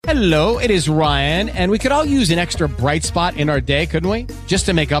Hello, it is Ryan, and we could all use an extra bright spot in our day, couldn't we? Just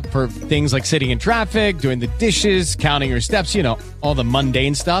to make up for things like sitting in traffic, doing the dishes, counting your steps, all the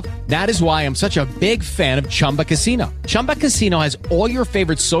mundane stuff. That is why I'm such a big fan of Chumba Casino. Chumba Casino has all your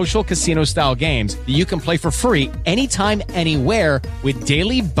favorite social casino-style games that you can play for free anytime, anywhere with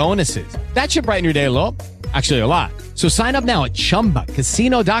daily bonuses. That should brighten your day a little. Actually, a lot. So sign up now at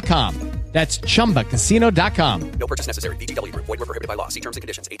ChumbaCasino.com. That's ChumbaCasino.com. No purchase necessary. VGW Group. Void where prohibited by law. See terms and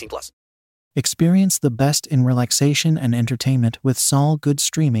conditions. 18+. Experience the best in relaxation and entertainment with Sol Good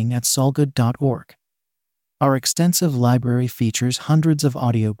streaming at solgood.org. Our extensive library features hundreds of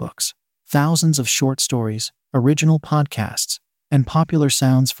audiobooks, thousands of short stories, original podcasts, and popular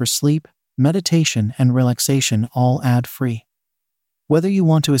sounds for sleep, meditation, and relaxation, all ad-free. Whether you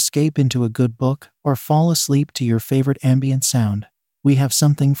want to escape into a good book or fall asleep to your favorite ambient sound, we have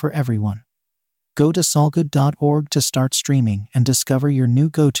something for everyone. Go to solgood.org to start streaming and discover your new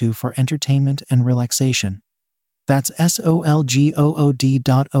go-to for entertainment and relaxation. That's solgood.org.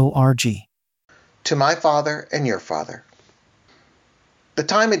 To my Father and your Father. The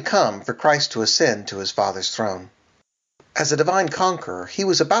time had come for Christ to ascend to his Father's throne. As a divine conqueror, he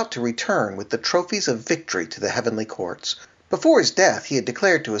was about to return with the trophies of victory to the heavenly courts. Before his death, he had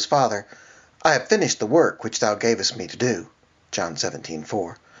declared to his Father, "I have finished the work which thou gavest me to do." John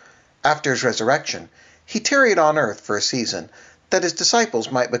 17:4. After his resurrection, he tarried on earth for a season, that his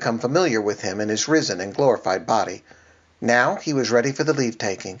disciples might become familiar with him in his risen and glorified body. Now he was ready for the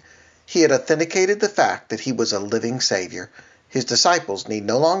leave-taking. He had authenticated the fact that he was a living Savior. His disciples need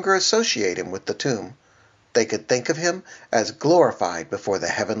no longer associate him with the tomb. They could think of him as glorified before the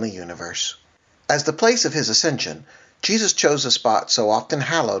heavenly universe. As the place of his ascension, Jesus chose a spot so often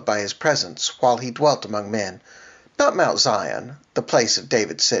hallowed by his presence while he dwelt among men. Not Mount Zion, the place of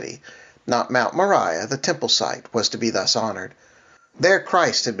David's city, not Mount Moriah, the temple site, was to be thus honored. There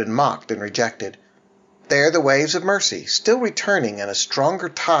Christ had been mocked and rejected. There the waves of mercy, still returning in a stronger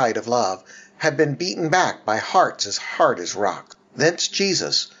tide of love, had been beaten back by hearts as hard as rock. Thence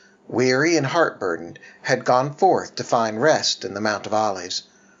Jesus, weary and heart-burdened, had gone forth to find rest in the Mount of Olives.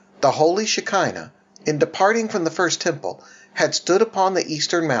 The holy Shekinah, in departing from the first temple, had stood upon the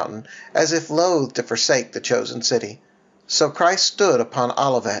eastern mountain as if loath to forsake the chosen city. So Christ stood upon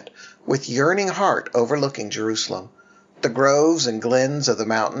Olivet, with yearning heart overlooking Jerusalem. The groves and glens of the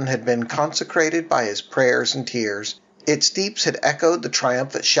mountain had been consecrated by his prayers and tears. Its deeps had echoed the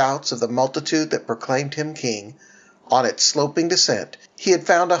triumphant shouts of the multitude that proclaimed him king. On its sloping descent, he had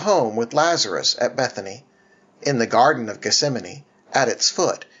found a home with Lazarus at Bethany. In the Garden of Gethsemane, at its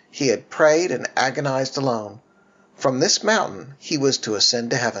foot, he had prayed and agonized alone. From this mountain he was to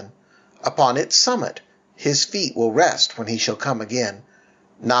ascend to heaven. Upon its summit his feet will rest when he shall come again.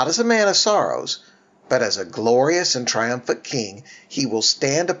 Not as a man of sorrows, but as a glorious and triumphant king, he will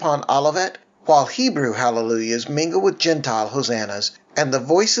stand upon Olivet, while Hebrew hallelujahs mingle with Gentile hosannas, and the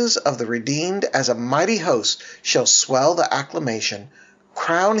voices of the redeemed as a mighty host shall swell the acclamation,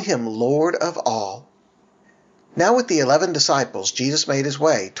 "Crown him Lord of all." Now with the 11 disciples, Jesus made his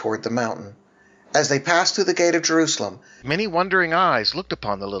way toward the mountain. As they passed through the gate of Jerusalem, many wondering eyes looked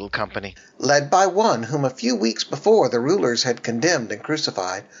upon the little company. Led by one whom a few weeks before the rulers had condemned and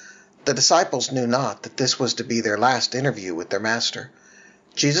crucified, the disciples knew not that this was to be their last interview with their master.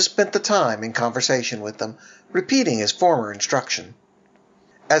 Jesus spent the time in conversation with them, repeating his former instruction.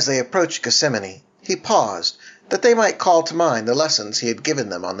 As they approached Gethsemane, he paused, that they might call to mind the lessons he had given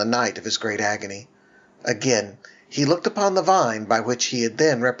them on the night of his great agony. Again, he looked upon the vine by which he had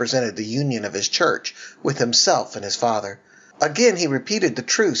then represented the union of his church with himself and his Father. Again he repeated the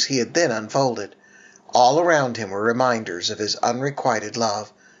truths he had then unfolded. All around him were reminders of his unrequited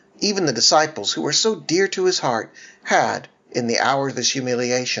love. Even the disciples who were so dear to his heart had, in the hour of his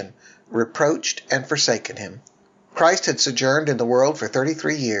humiliation, reproached and forsaken him. Christ had sojourned in the world for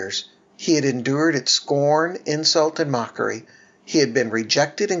 33 years. He had endured its scorn, insult, and mockery. He had been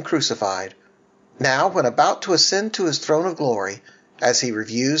rejected and crucified. Now, when about to ascend to his throne of glory, as he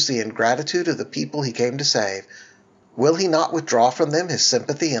reviews the ingratitude of the people he came to save, will he not withdraw from them his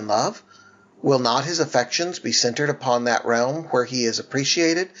sympathy and love? Will not his affections be centered upon that realm where he is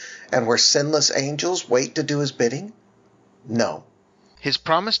appreciated and where sinless angels wait to do his bidding? No. His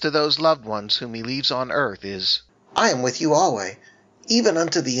promise to those loved ones whom he leaves on earth is, "I am with you always, even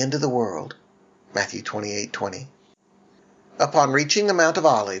unto the end of the world." Matthew 28:20. Upon reaching the Mount of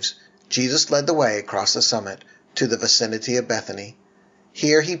Olives, Jesus led the way across the summit to the vicinity of Bethany.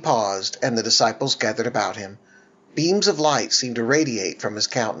 Here he paused, and the disciples gathered about him. Beams of light seemed to radiate from his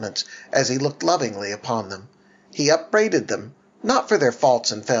countenance as he looked lovingly upon them. He upbraided them, not for their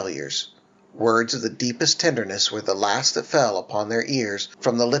faults and failures, Words of the deepest tenderness were the last that fell upon their ears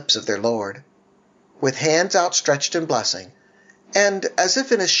from the lips of their Lord. With hands outstretched in blessing, and as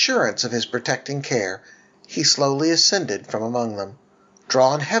if in assurance of his protecting care, he slowly ascended from among them,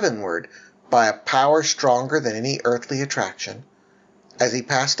 drawn heavenward by a power stronger than any earthly attraction. As he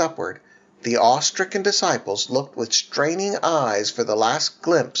passed upward, the awe-stricken disciples looked with straining eyes for the last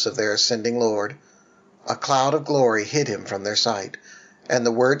glimpse of their ascending Lord. A cloud of glory hid him from their sight, and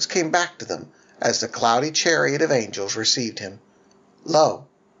the words came back to them as the cloudy chariot of angels received him. Lo,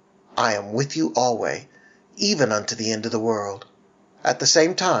 I am with you alway, even unto the end of the world. At the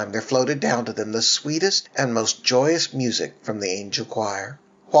same time there floated down to them the sweetest and most joyous music from the angel choir.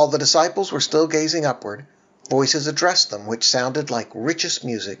 While the disciples were still gazing upward, voices addressed them which sounded like richest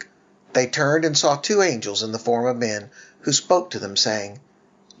music. They turned and saw two angels in the form of men, who spoke to them, saying,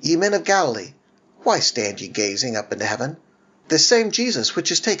 Ye men of Galilee, why stand ye gazing up into heaven? This same Jesus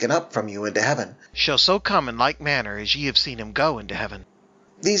which is taken up from you into heaven shall so come in like manner as ye have seen him go into heaven.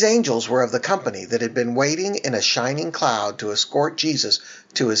 These angels were of the company that had been waiting in a shining cloud to escort Jesus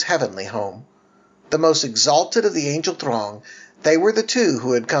to his heavenly home. The most exalted of the angel throng, they were the two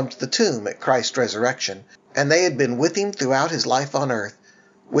who had come to the tomb at Christ's resurrection, and they had been with him throughout his life on earth.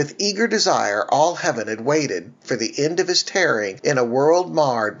 With eager desire, all heaven had waited for the end of his tarrying in a world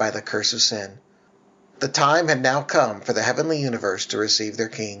marred by the curse of sin. The time had now come for the heavenly universe to receive their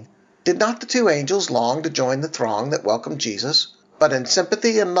King. Did not the two angels long to join the throng that welcomed Jesus? But in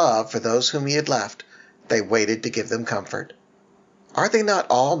sympathy and love for those whom he had left, they waited to give them comfort. Are they not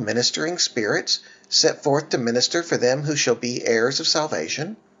all ministering spirits, sent forth to minister for them who shall be heirs of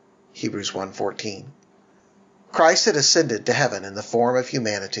salvation? Hebrews 1:14. Christ had ascended to heaven in the form of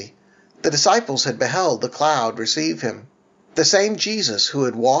humanity. The disciples had beheld the cloud receive him. The same Jesus who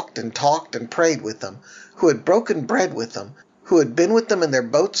had walked and talked and prayed with them, who had broken bread with them, who had been with them in their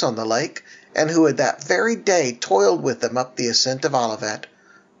boats on the lake, and who had that very day toiled with them up the ascent of Olivet,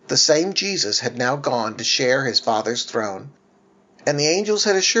 the same Jesus had now gone to share his Father's throne. And the angels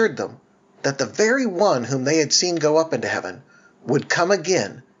had assured them that the very one whom they had seen go up into heaven would come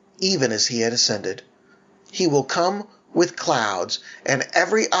again, even as he had ascended. He will come with clouds, and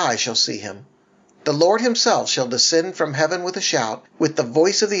every eye shall see him. The Lord himself shall descend from heaven with a shout, with the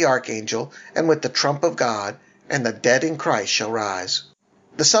voice of the archangel, and with the trump of God, and the dead in Christ shall rise.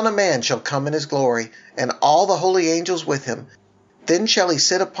 The Son of Man shall come in his glory, and all the holy angels with him. Then shall he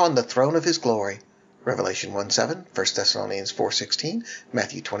sit upon the throne of his glory. Revelation 1:7, 1 Thessalonians 4:16,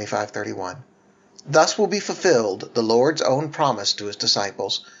 Matthew 25:31. Thus will be fulfilled the Lord's own promise to his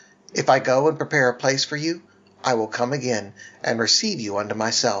disciples. If I go and prepare a place for you, I will come again and receive you unto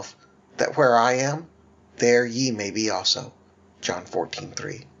myself, that where I am, there ye may be also. John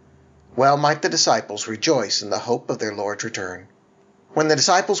 14:3. Well might the disciples rejoice in the hope of their Lord's return. When the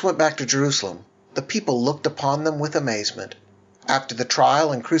disciples went back to Jerusalem, the people looked upon them with amazement. After the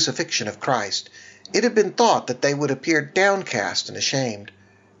trial and crucifixion of Christ, it had been thought that they would appear downcast and ashamed.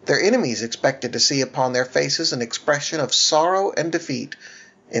 Their enemies expected to see upon their faces an expression of sorrow and defeat.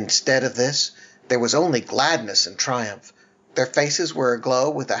 Instead of this, there was only gladness and triumph. Their faces were aglow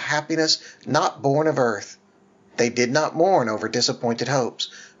with a happiness not born of earth. They did not mourn over disappointed hopes,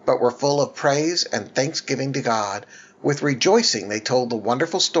 but were full of praise and thanksgiving to God. With rejoicing they told the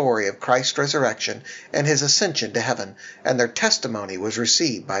wonderful story of Christ's resurrection and his ascension to heaven, and their testimony was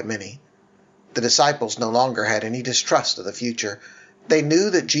received by many. The disciples no longer had any distrust of the future. They knew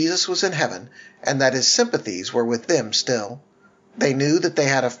that Jesus was in heaven, and that his sympathies were with them still. They knew that they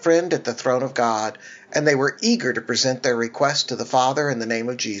had a friend at the throne of God, and they were eager to present their request to the Father in the name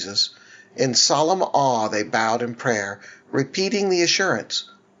of Jesus. In solemn awe they bowed in prayer, repeating the assurance,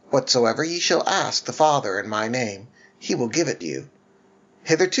 Whatsoever ye shall ask the Father in my name, he will give it you.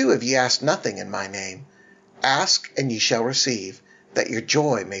 Hitherto have ye asked nothing in my name. Ask, and ye shall receive, that your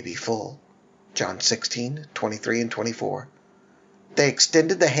joy may be full. John 16:23 and 24. They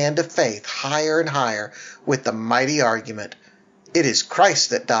extended the hand of faith higher and higher with the mighty argument, It is Christ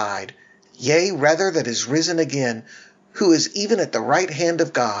that died, yea, rather that is risen again, who is even at the right hand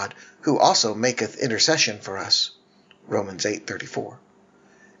of God, who also maketh intercession for us. Romans 8:34.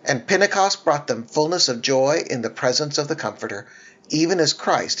 And Pentecost brought them fullness of joy in the presence of the Comforter, even as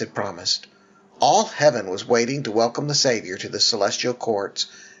Christ had promised. All heaven was waiting to welcome the Savior to the celestial courts.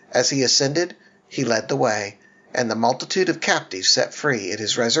 As he ascended, he led the way, and the multitude of captives set free at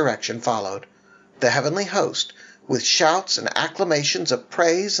his resurrection followed. The heavenly host, with shouts and acclamations of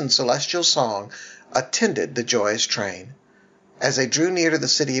praise and celestial song, attended the joyous train. As they drew near to the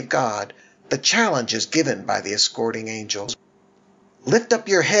city of God, the challenge is given by the escorting angels. Lift up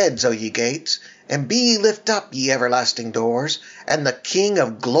your heads, O ye gates, And be ye lift up, ye everlasting doors, and the King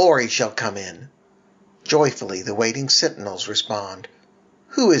of glory shall come in. Joyfully the waiting sentinels respond,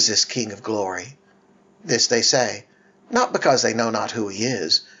 Who is this King of glory? This they say, not because they know not who he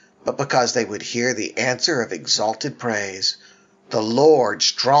is, but because they would hear the answer of exalted praise. The Lord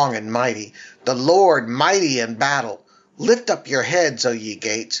strong and mighty, the Lord mighty in battle. Lift up your heads, O ye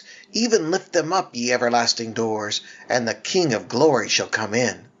gates, even lift them up, ye everlasting doors, and the King of glory shall come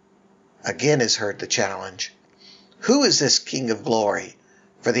in. Again is heard the challenge. Who is this King of glory?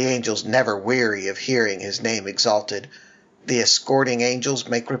 For the angels never weary of hearing his name exalted. The escorting angels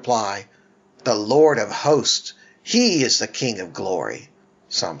make reply, The Lord of hosts, he is the King of glory.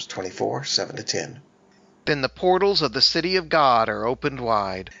 Psalms 24, 7-10. Then the portals of the city of God are opened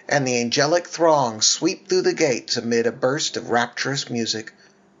wide, And the angelic throng sweep through the gates amid a burst of rapturous music.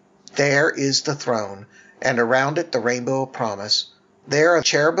 There is the throne, and around it the rainbow of promise. There are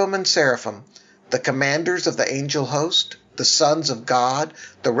cherubim and seraphim, the commanders of the angel host, the sons of God,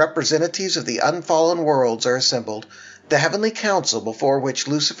 the representatives of the unfallen worlds are assembled. The heavenly council before which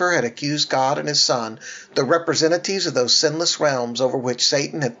Lucifer had accused God and his Son, the representatives of those sinless realms over which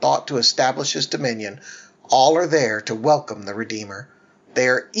Satan had thought to establish his dominion, all are there to welcome the Redeemer. They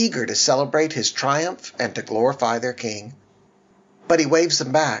are eager to celebrate his triumph and to glorify their King. But he waves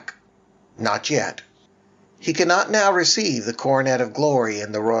them back. Not yet. He cannot now receive the coronet of glory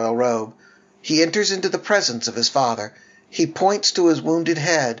and the royal robe. He enters into the presence of his Father. He points to his wounded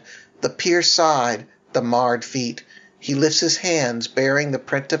head, the pierced side, the marred feet. He lifts his hands bearing the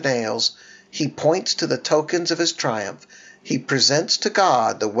print of nails. He points to the tokens of his triumph. He presents to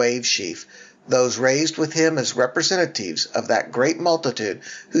God the wave sheaf, those raised with him as representatives of that great multitude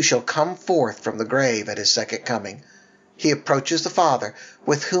who shall come forth from the grave at his second coming. He approaches the Father,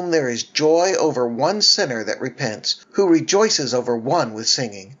 with whom there is joy over one sinner that repents, who rejoices over one with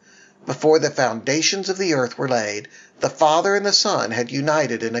singing. Before the foundations of the earth were laid, the Father and the Son had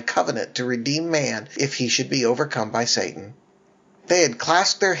united in a covenant to redeem man if he should be overcome by Satan. They had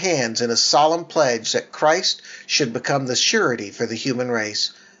clasped their hands in a solemn pledge that Christ should become the surety for the human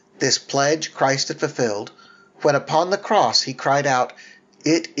race. This pledge Christ had fulfilled. When upon the cross he cried out,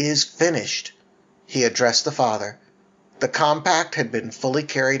 It is finished, he addressed the Father. The compact had been fully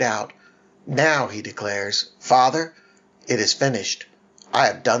carried out. Now he declares, Father, it is finished. I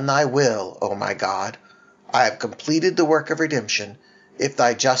have done thy will, O my God. I have completed the work of redemption. If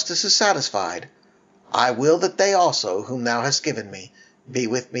thy justice is satisfied, I will that they also, whom thou hast given me, be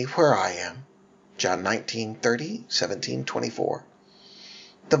with me where I am. John 19:30, 17:24.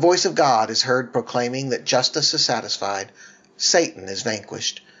 The voice of God is heard proclaiming that justice is satisfied. Satan is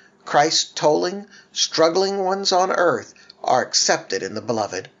vanquished. Christ's tolling, struggling ones on earth are accepted in the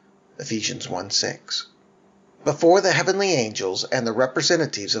Beloved. Ephesians 1:6. Before the heavenly angels and the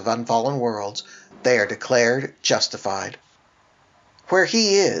representatives of unfallen worlds, they are declared justified. Where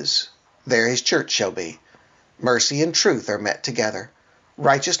he is, there his church shall be. Mercy and truth are met together.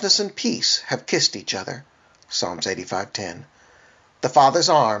 Righteousness and peace have kissed each other. Psalms 85:10. The Father's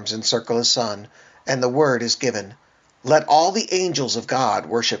arms encircle his Son, and the word is given. Let all the angels of God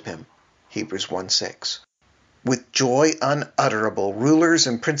worship him. Hebrews 1:6. With joy unutterable, rulers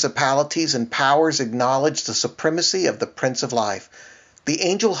and principalities and powers acknowledge the supremacy of the Prince of Life. The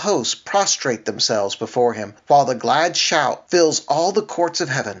angel hosts prostrate themselves before him, while the glad shout fills all the courts of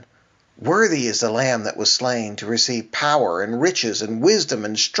heaven. Worthy is the Lamb that was slain to receive power and riches and wisdom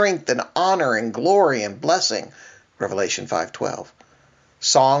and strength and honor and glory and blessing. Revelation 5:12.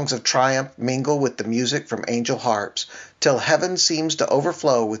 Songs of triumph mingle with the music from angel harps, till heaven seems to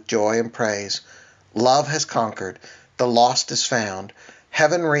overflow with joy and praise. Love has conquered. The lost is found.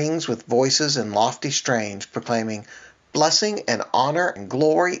 Heaven rings with voices in lofty strains, proclaiming, Blessing and honor and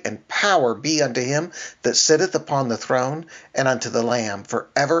glory and power be unto him that sitteth upon the throne, and unto the Lamb for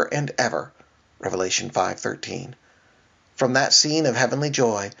ever and ever. Revelation 5:13. From that scene of heavenly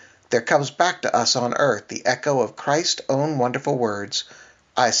joy, there comes back to us on earth the echo of Christ's own wonderful words,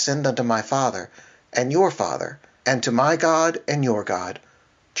 I ascend unto my Father and your Father, and to my God and your God.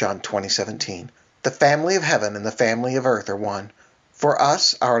 John 20:17. The family of heaven and the family of earth are one. For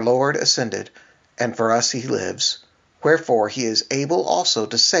us our Lord ascended, and for us he lives. Wherefore he is able also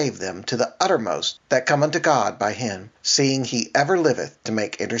to save them to the uttermost that come unto God by him, seeing he ever liveth to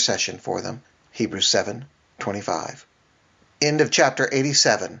make intercession for them. Hebrews 7:25. End of chapter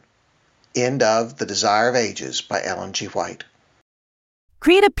 87. End of The Desire of Ages by Ellen G. White.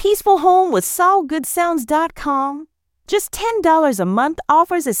 Create a peaceful home with SolGoodSounds.com. Just $10 a month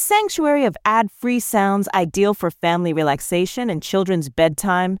offers a sanctuary of ad-free sounds ideal for family relaxation and children's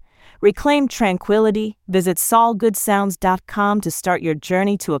bedtime. Reclaim tranquility. Visit SolGoodSounds.com to start your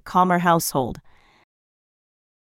journey to a calmer household.